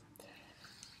symbols.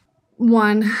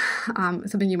 One,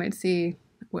 something you might see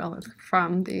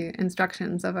from the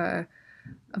instructions of an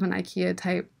IKEA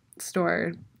type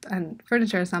store and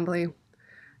furniture assembly,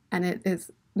 and it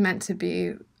is meant to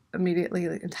be immediately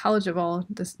intelligible,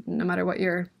 just no matter what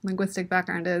your linguistic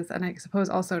background is, and I suppose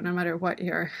also no matter what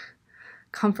your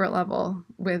comfort level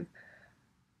with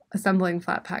assembling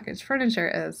flat package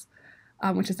furniture is,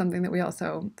 which is something that we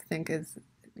also think is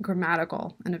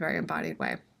grammatical in a very embodied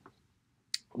way.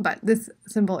 But this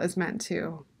symbol is meant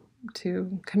to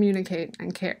communicate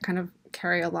and kind of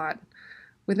carry a lot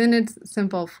within its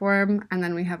simple form. And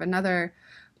then we have another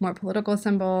more political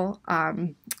symbol,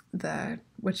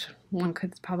 which one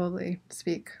could probably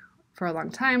speak for a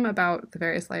long time about the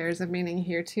various layers of meaning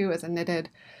here too, as a knitted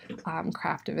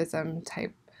craftivism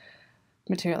type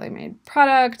materially made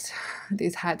product.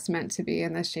 These hats meant to be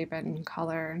in this shape and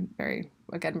color, very,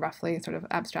 again, roughly, sort of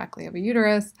abstractly of a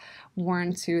uterus,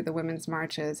 worn to the women's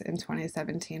marches in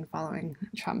 2017 following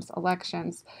Trump's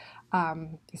elections.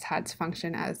 These hats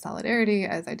function as solidarity,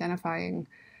 as identifying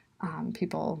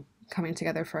people coming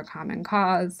together for a common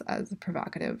cause, as a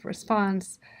provocative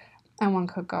response, and one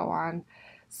could go on.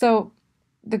 So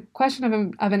the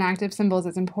question of inactive symbols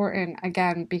is important,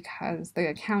 again, because the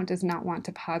account does not want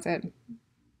to posit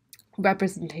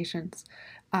representations,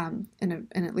 in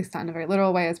at least not in a very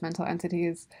literal way, as mental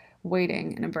entities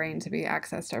waiting in a brain to be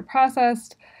accessed or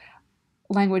processed.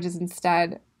 Language is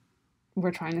instead,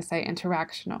 we're trying to say,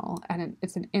 interactional, and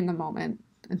it's an in-the-moment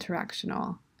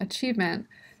interactional achievement.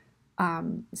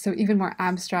 So even more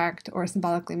abstract or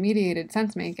symbolically mediated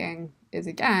sense-making is,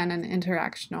 again, an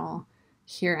interactional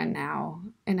here and now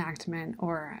enactment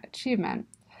or achievement.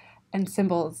 And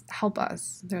symbols help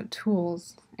us. They're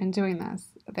tools in doing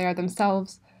this. They are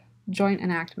themselves joint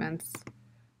enactments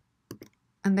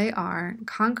and they are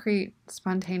concrete,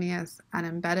 spontaneous, and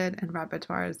embedded in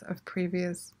repertoires of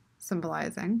previous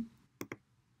symbolizing.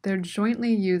 They're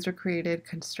jointly used or created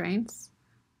constraints,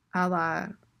 a la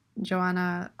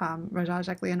Joanna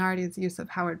Rajajek-Leonardi's use of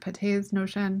Howard Patay's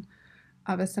notion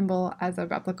of a symbol as a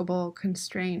replicable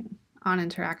constraint on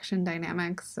interaction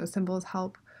dynamics. So symbols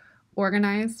help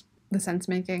organize the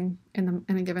sense-making in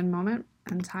a given moment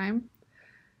and time.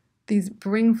 These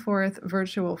bring forth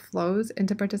virtual flows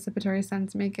into participatory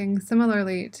sense-making,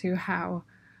 similarly to how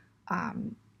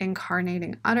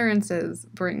incarnating utterances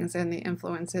brings in the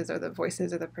influences or the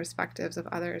voices or the perspectives of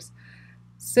others.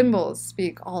 Symbols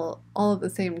speak all at the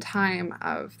same time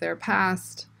of their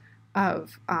past,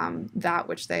 of that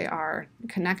which they are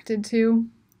connected to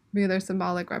via their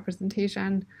symbolic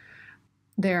representation.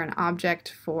 They're an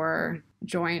object for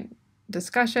joint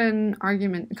discussion,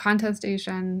 argument,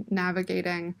 contestation,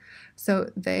 navigating. So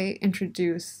they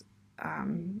introduce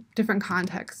different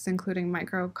contexts, including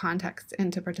micro contexts,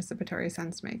 into participatory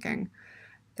sense making.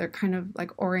 They're kind of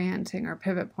like orienting or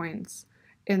pivot points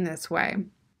in this way.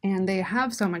 And they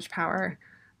have so much power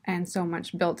and so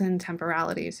much built-in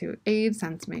temporality to aid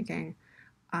sense making,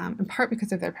 in part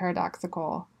because of their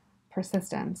paradoxical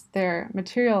persistence. Their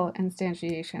material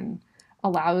instantiation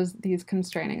allows these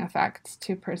constraining effects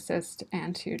to persist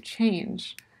and to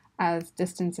change as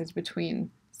distances between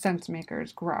sense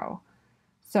makers grow.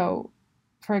 So,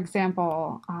 for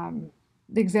example,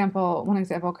 one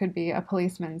example could be a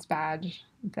policeman's badge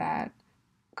that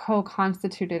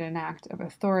co-constituted an act of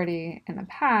authority in the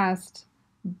past,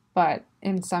 but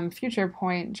in some future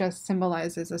point just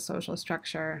symbolizes a social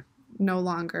structure no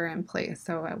longer in place.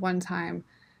 So at one time,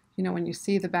 when you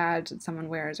see the badge that someone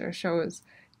wears or shows,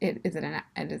 it is an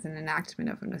enactment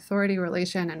of an authority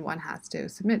relation and one has to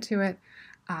submit to it.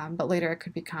 But later it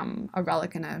could become a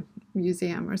relic in a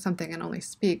museum or something and only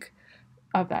speak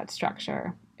of that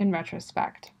structure in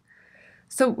retrospect.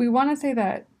 So we want to say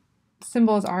that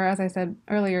symbols are, as I said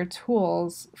earlier,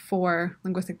 tools for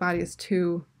linguistic bodies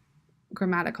to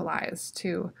grammaticalize,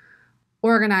 to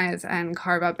organize and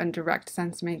carve up and direct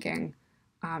sense making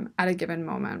at a given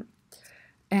moment.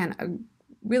 And a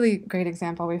really great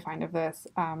example we find of this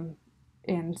from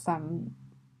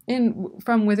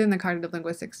within the cognitive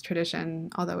linguistics tradition,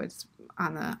 although it's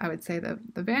on I would say the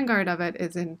vanguard of it,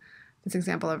 is in this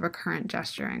example of recurrent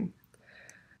gesturing.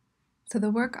 So the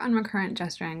work on recurrent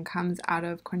gesturing comes out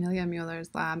of Cornelia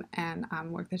Mueller's lab and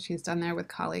work that she's done there with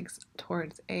colleagues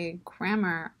towards a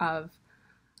grammar of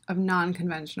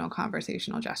non-conventional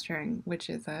conversational gesturing, which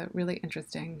is a really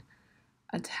interesting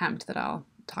attempt that I'll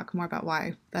talk more about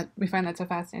why that we find that so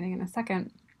fascinating in a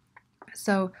second.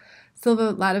 So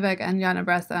Silva Ladovec and Jana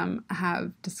Bressam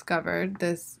have discovered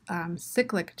this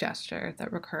cyclic gesture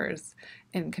that recurs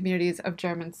in communities of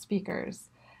German speakers.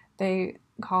 They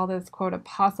call this, quote, a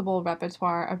possible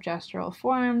repertoire of gestural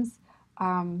forms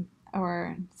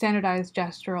or standardized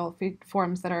gestural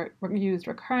forms that are used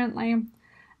recurrently.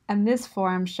 And this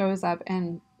form shows up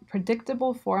in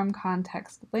predictable form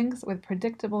context links with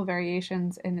predictable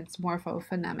variations in its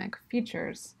morphophonemic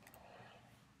features.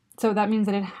 So that means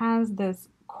that it has this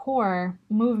core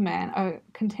movement, a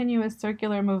continuous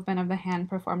circular movement of the hand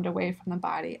performed away from the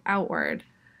body outward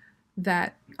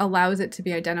that allows it to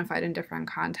be identified in different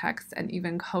contexts and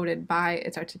even coded by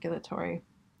its articulatory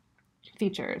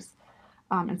features.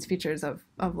 Its features of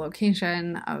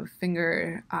location, of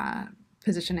finger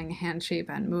positioning, hand shape,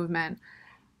 and movement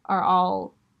are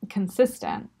all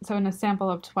consistent. So in a sample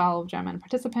of 12 German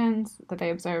participants that they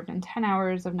observed in 10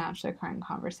 hours of naturally occurring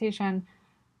conversation,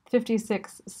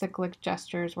 56 cyclic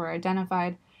gestures were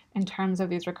identified in terms of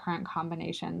these recurrent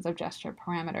combinations of gesture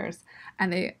parameters,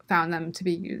 and they found them to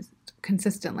be used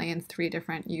consistently in 3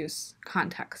 different use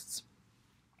contexts.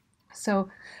 So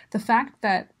the fact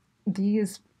that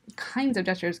these kinds of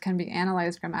gestures can be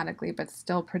analyzed grammatically but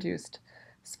still produced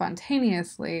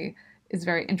spontaneously is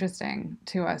very interesting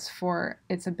to us for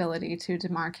its ability to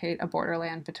demarcate a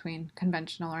borderland between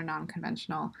conventional or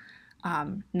non-conventional,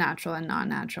 natural and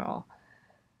non-natural.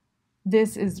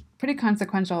 This is pretty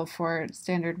consequential for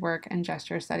standard work and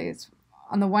gesture studies.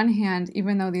 On the one hand,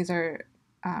 even though these are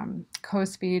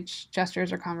co-speech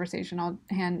gestures or conversational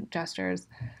hand gestures,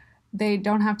 they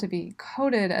don't have to be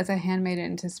coded as a hand made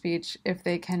into speech if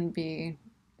they can be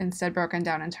instead broken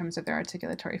down in terms of their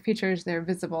articulatory features, their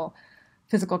visible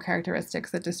physical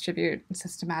characteristics that distribute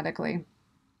systematically.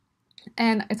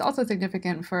 And it's also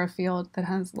significant for a field that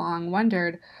has long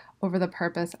wondered over the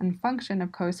purpose and function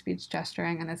of co-speech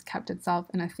gesturing and has kept itself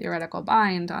in a theoretical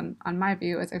bind, on my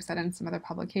view, as I've said in some other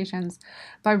publications,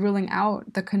 by ruling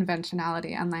out the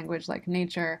conventionality and language-like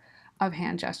nature of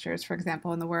hand gestures, for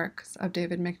example, in the works of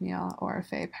David McNeill or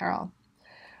Faye Perrell.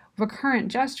 Recurrent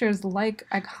gestures like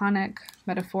iconic,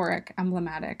 metaphoric,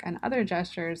 emblematic, and other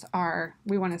gestures are,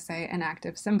 we want to say,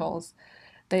 enactive symbols.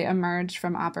 They emerge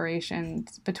from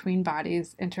operations between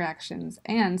bodies, interactions,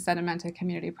 and sedimented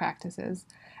community practices,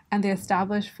 and they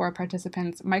establish for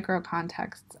participants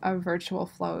micro-contexts of virtual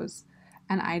flows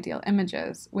and ideal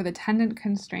images with attendant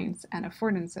constraints and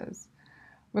affordances.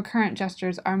 Recurrent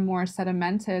gestures are more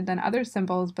sedimented than other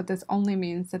symbols, but this only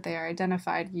means that they are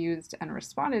identified, used, and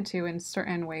responded to in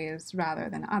certain ways rather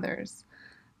than others.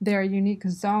 Their unique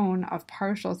zone of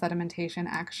partial sedimentation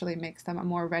actually makes them a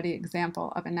more ready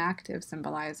example of enactive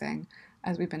symbolizing,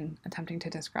 as we've been attempting to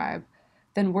describe,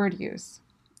 than word use.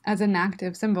 As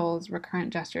enactive symbols,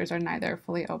 recurrent gestures are neither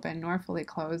fully open nor fully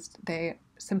closed. They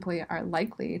simply are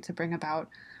likely to bring about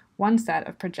one set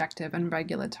of projective and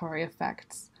regulatory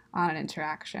effects on an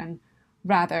interaction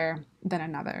rather than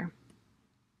another.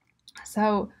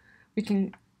 So we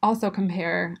can also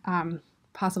compare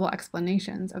possible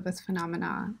explanations of this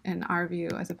phenomena in our view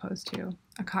as opposed to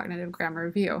a cognitive grammar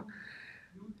view.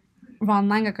 Ron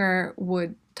Langaker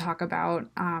would talk about,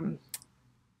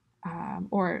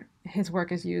 or his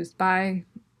work is used by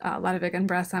Ledevig and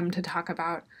Bressam to talk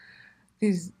about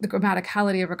the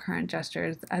grammaticality of recurrent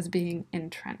gestures as being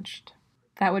entrenched.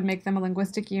 That would make them a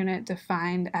linguistic unit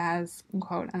defined as,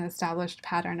 quote, an established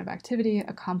pattern of activity,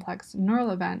 a complex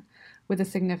neural event with a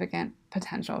significant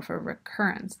potential for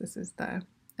recurrence. This is the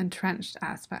entrenched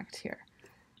aspect here.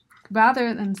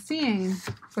 Rather than seeing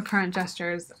recurrent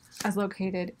gestures as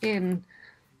located in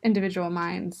individual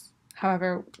minds,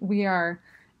 however, we are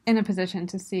in a position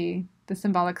to see the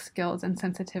symbolic skills and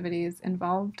sensitivities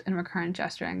involved in recurrent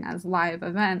gesturing as live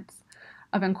events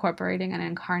of incorporating and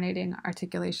incarnating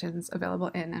articulations available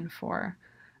in and for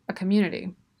a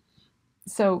community.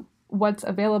 So what's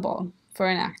available for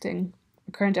enacting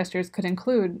recurrent gestures could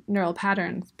include neural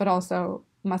patterns, but also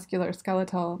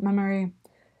musculoskeletal memory,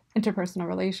 interpersonal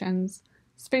relations,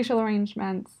 spatial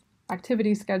arrangements,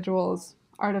 activity schedules,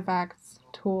 artifacts,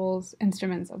 tools,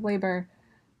 instruments of labor,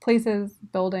 places,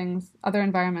 buildings, other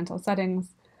environmental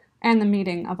settings, and the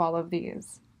meeting of all of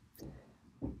these.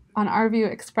 On our view,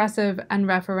 expressive and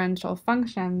referential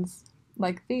functions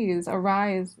like these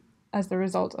arise as the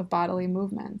result of bodily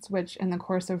movements, which in the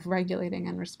course of regulating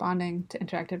and responding to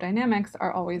interactive dynamics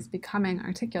are always becoming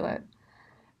articulate.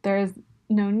 There is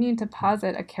no need to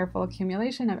posit a careful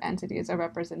accumulation of entities or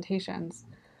representations,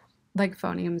 like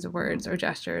phonemes, words, or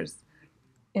gestures,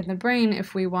 in the brain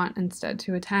if we want instead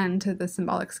to attend to the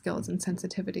symbolic skills and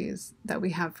sensitivities that we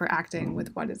have for acting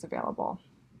with what is available.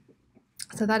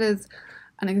 So that is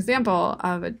an example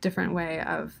of a different way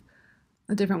of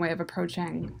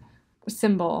approaching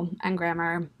symbol and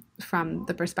grammar from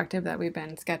the perspective that we've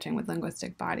been sketching with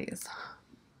linguistic bodies.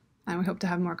 And we hope to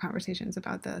have more conversations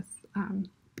about this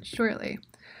shortly.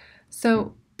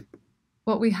 So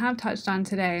what we have touched on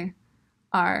today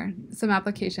are some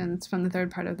applications from the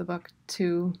third part of the book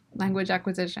to language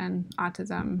acquisition,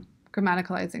 autism,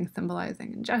 grammaticalizing,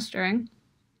 symbolizing, and gesturing,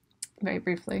 very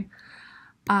briefly.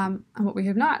 And what we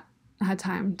have not had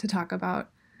time to talk about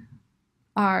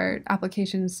are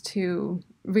applications to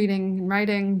reading and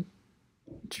writing,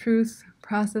 truth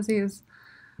processes.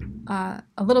 A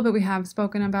little bit we have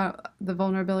spoken about the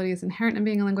vulnerabilities inherent in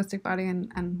being a linguistic body,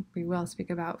 and we will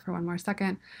speak about for one more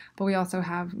second, but we also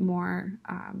have more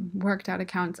worked out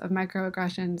accounts of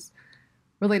microaggressions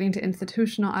relating to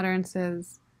institutional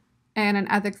utterances and an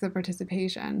ethics of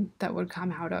participation that would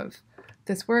come out of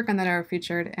this work and that are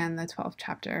featured in the 12th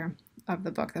chapter of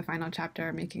the book, the final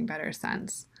chapter, Making Better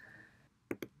Sense.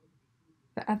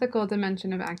 The ethical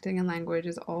dimension of acting and language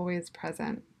is always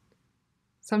present,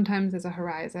 sometimes as a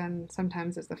horizon,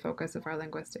 sometimes as the focus of our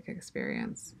linguistic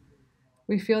experience.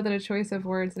 We feel that a choice of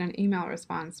words in an email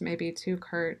response may be too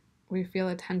curt. We feel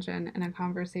a tension in a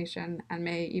conversation and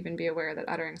may even be aware that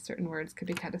uttering certain words could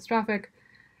be catastrophic.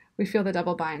 We feel the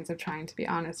double binds of trying to be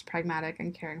honest, pragmatic,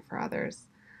 and caring for others.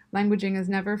 Languaging is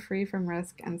never free from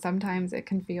risk, and sometimes it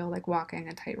can feel like walking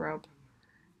a tightrope.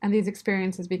 And these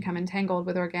experiences become entangled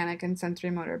with organic and sensory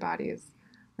motor bodies.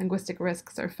 Linguistic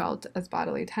risks are felt as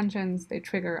bodily tensions, they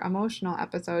trigger emotional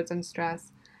episodes and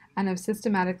stress, and if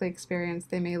systematically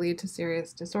experienced, they may lead to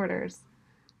serious disorders.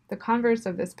 The converse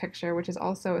of this picture, which is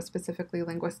also a specifically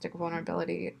linguistic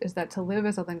vulnerability, is that to live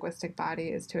as a linguistic body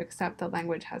is to accept that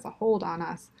language has a hold on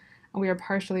us, and we are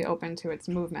partially open to its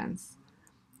movements.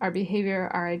 Our behavior,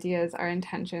 our ideas, our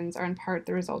intentions are in part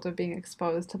the result of being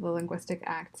exposed to the linguistic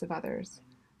acts of others.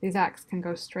 These acts can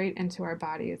go straight into our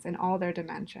bodies in all their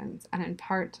dimensions, and in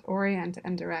part orient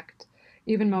and direct,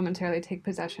 even momentarily take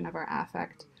possession of our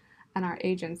affect and our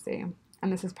agency.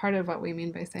 And this is part of what we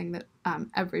mean by saying that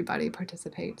everybody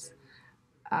participates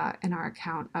in our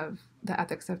account of the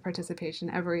ethics of participation.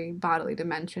 Every bodily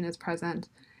dimension is present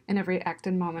in every act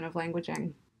and moment of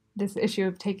languaging. This issue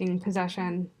of taking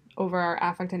possession over our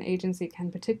affect and agency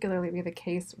can particularly be the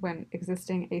case when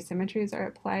existing asymmetries are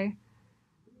at play.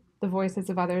 The voices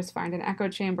of others find an echo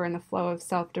chamber in the flow of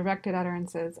self-directed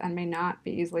utterances and may not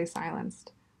be easily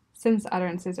silenced. Since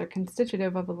utterances are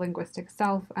constitutive of the linguistic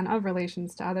self and of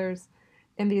relations to others,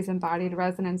 in these embodied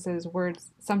resonances,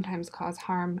 words sometimes cause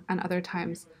harm and other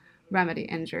times remedy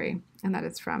injury. And that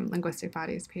is from Linguistic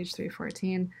Bodies, page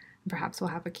 314. And perhaps we'll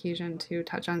have occasion to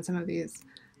touch on some of these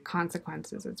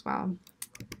consequences as well.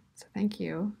 So thank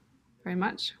you very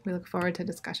much. We look forward to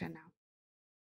discussion now.